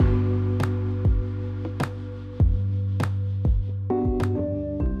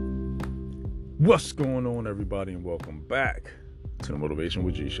What's going on, everybody, and welcome back to the Motivation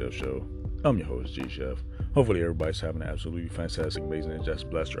with G Chef show. I'm your host, G Chef. Hopefully, everybody's having an absolutely fantastic, amazing, and just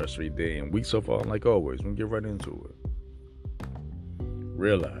blessed rest of your day and week so far. And like always, we're gonna get right into it.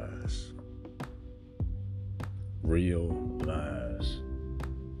 Realize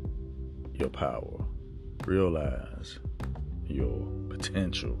your power. Realize your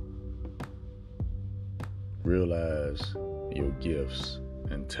potential. Realize your gifts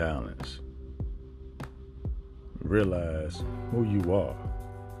and talents. Realize who you are.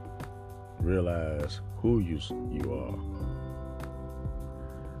 Realize who you are.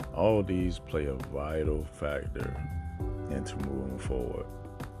 All these play a vital factor into moving forward.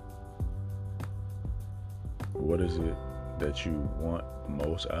 What is it that you want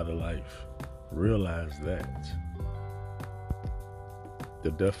most out of life? Realize that. The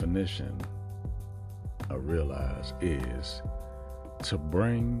definition of realize is to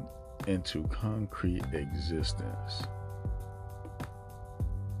bring into concrete existence.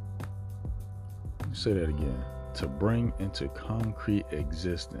 Say that again. To bring into concrete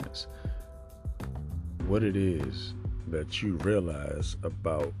existence what it is that you realize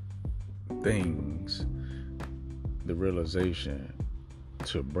about things, the realization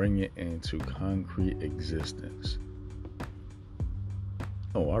to bring it into concrete existence.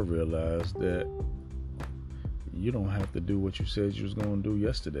 Oh, I realized that you don't have to do what you said you was going to do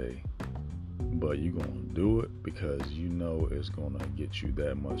yesterday, but you're going to do it because you know it's going to get you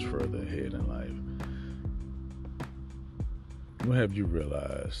that much further ahead in life. What have you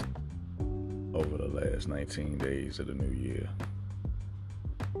realized over the last 19 days of the new year?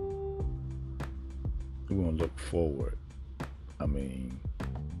 We're going to look forward,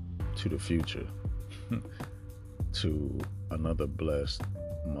 to the future, to another blessed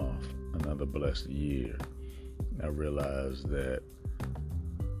month, another blessed year. I realize that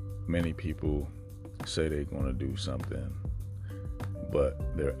many people say they're going to do something,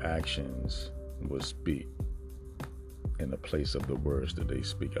 but their actions will speak in the place of the words that they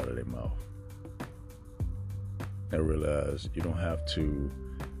speak out of their mouth. I realize you don't have to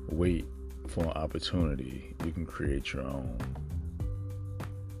wait for an opportunity. You can create your own.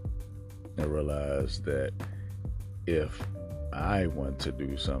 I realize that if I want to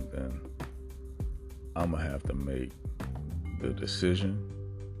do something, I'm going to have to make the decision,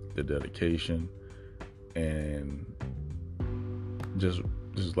 the dedication, and just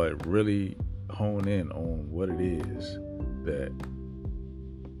like really hone in on what it is that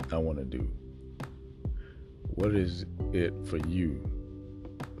I want to do. What is it for you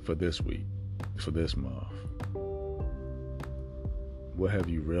for this week, for this month? What have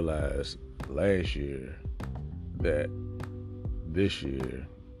you realized last year that this year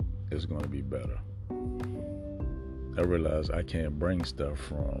is going to be better? I realize I can't bring stuff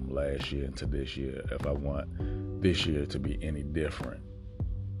from last year into this year if I want this year to be any different.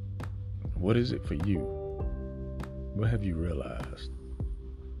 What is it for you? What have you realized?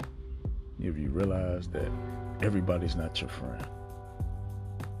 Have you realized that everybody's not your friend?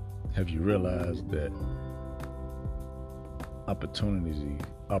 Have you realized that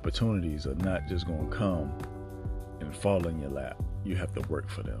opportunities are not just going to come and fall in your lap? You have to work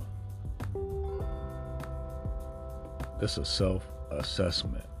for them. That's a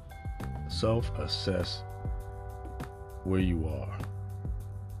self-assessment. Self-assess where you are.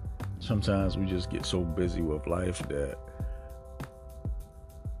 Sometimes we just get so busy with life that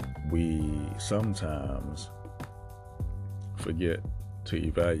we sometimes forget to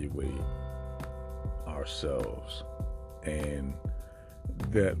evaluate ourselves, and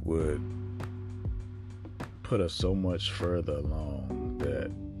that would put us so much further along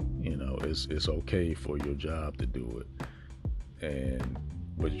that it's okay for your job to do it,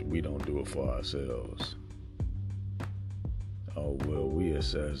 but we don't do it for ourselves. Oh, well, we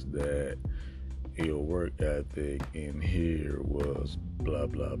assess that your work ethic in here was blah,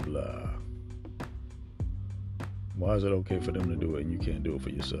 blah, blah. Why is it okay for them to do it and you can't do it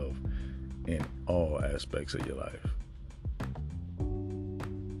for yourself in all aspects of your life?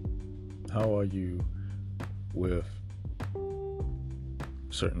 How are you with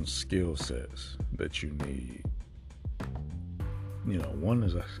certain skill sets that you need? One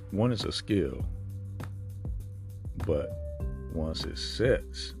is a skill, but once it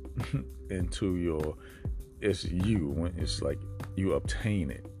sets into it's you, when it's like you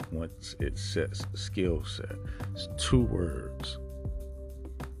obtain it, once it sets, skill set, it's 2 words.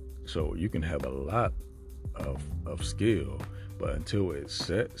 So you can have a lot of skill, but until it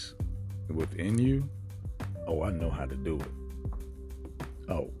sets within you, oh, I know how to do it.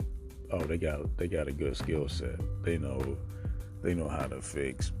 Oh, they got a good skill set. They know They know how to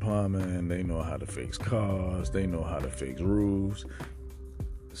fix plumbing. They know how to fix cars. They know how to fix roofs.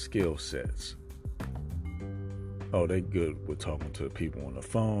 Skill sets. Oh, they good with talking to people on the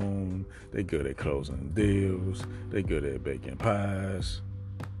phone. They good at closing deals. They good at baking pies.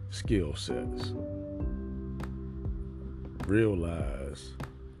 Skill sets. Realize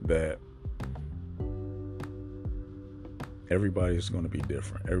that everybody's going to be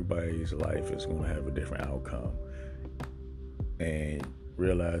different. Everybody's life is going to have a different outcome. And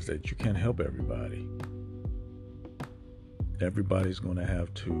realize that you can't help everybody. Everybody's going to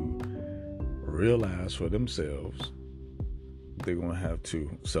have to realize for themselves. They're going to have to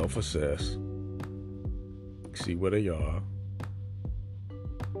self-assess, see where they are.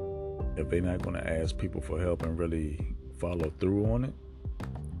 If they're not going to ask people for help and really follow through on it,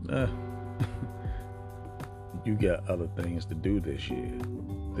 you got other things to do this year.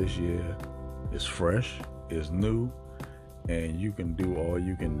 This year is fresh, is new, and you can do all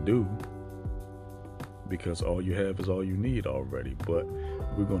you can do because all you have is all you need already. But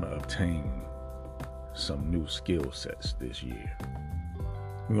we're going to obtain some new skill sets this year.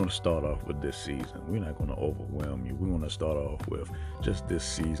 We're going to start off with this season. We're not going to overwhelm you. We're going to start off with just this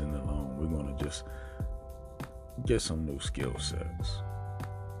season alone. We're going to just get some new skill sets.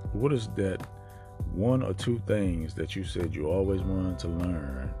 What is that one or two things that you said you always wanted to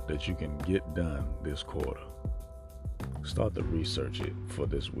learn that you can get done this quarter? Start to research it for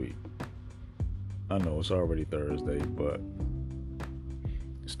this week. I know it's already Thursday, but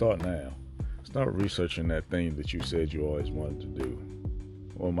start now. Start researching that thing that you said you always wanted to do.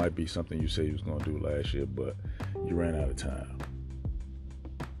 Or it might be something you said you was going to do last year, but you ran out of time.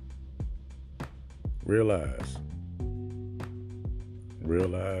 Realize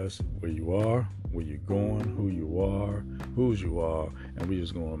where you are, where you're going, who you are, whose you are, and we're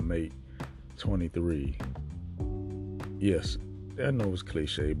just going to make 23. Yes, I know it's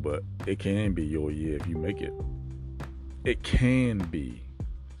cliche, but it can be your year if you make it. It can be.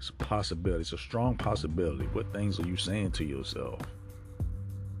 It's a possibility. It's a strong possibility. What things are you saying to yourself?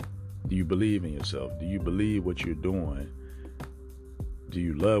 Do you believe in yourself? Do you believe what you're doing? Do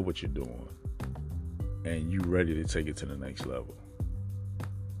you love what you're doing? And you ready to take it to the next level?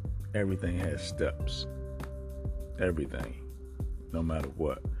 Everything has steps. Everything. No matter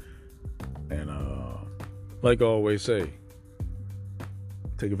what. And like I always say,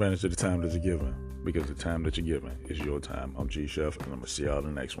 take advantage of the time that you're given, because the time that you're given is your time. I'm G Chef, and I'm going to see y'all in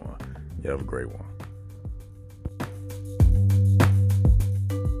the next one. You have a great one.